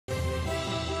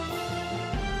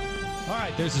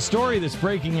right, there's a story that's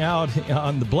breaking out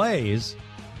on the Blaze.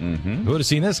 Mm-hmm. Who would have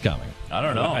seen this coming? I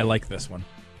don't know. I like this one.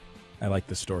 I like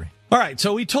this story. All right,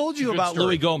 so we told you about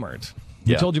story. Louis Gohmert.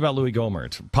 We told you about Louis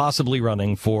Gohmert possibly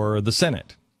running for the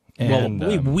Senate. And,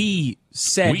 we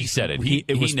said it.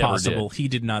 It was never possible. did. He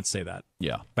did not say that.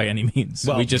 Yeah, by any means.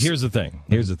 Well, here's the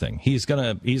thing. He's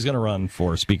gonna run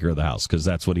for Speaker of the House because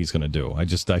that's what he's gonna do. I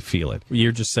feel it.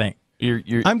 You're just saying.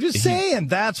 I'm just saying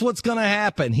that's what's gonna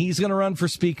happen. He's gonna run for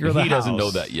Speaker of the House. He doesn't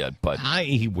know that yet, but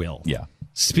he will. Yeah.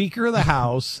 Speaker of the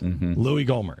House, Louis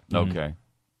Gohmert. Okay.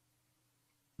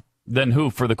 Then who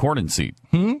for the Cornyn seat?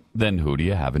 Then who do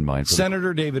you have in mind?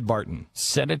 Senator David Barton.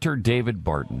 Senator David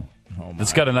Barton.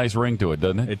 It's got a nice ring to it,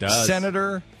 doesn't it? It does.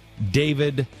 Senator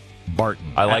David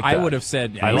Barton. I like that. I would have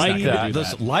said. I like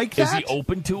that. Like Is that? he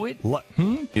open to it?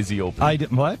 Is he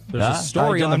open? What? There's a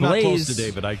story on the I'm Blaze. not close to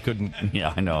David. I couldn't.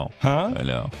 Yeah, I know. Huh? I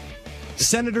know.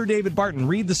 Senator David Barton.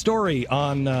 Read the story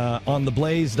on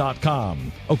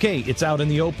theblaze.com. Okay, it's out in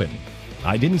the open.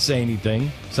 I didn't say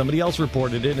anything. Somebody else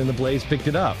reported it, and the Blaze picked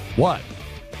it up. What?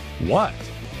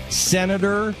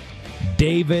 Senator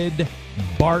David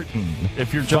Barton.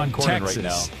 If you're John from Cornyn Texas, right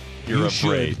now, you're you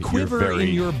afraid. should quiver you're very,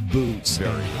 in your boots.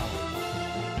 Very.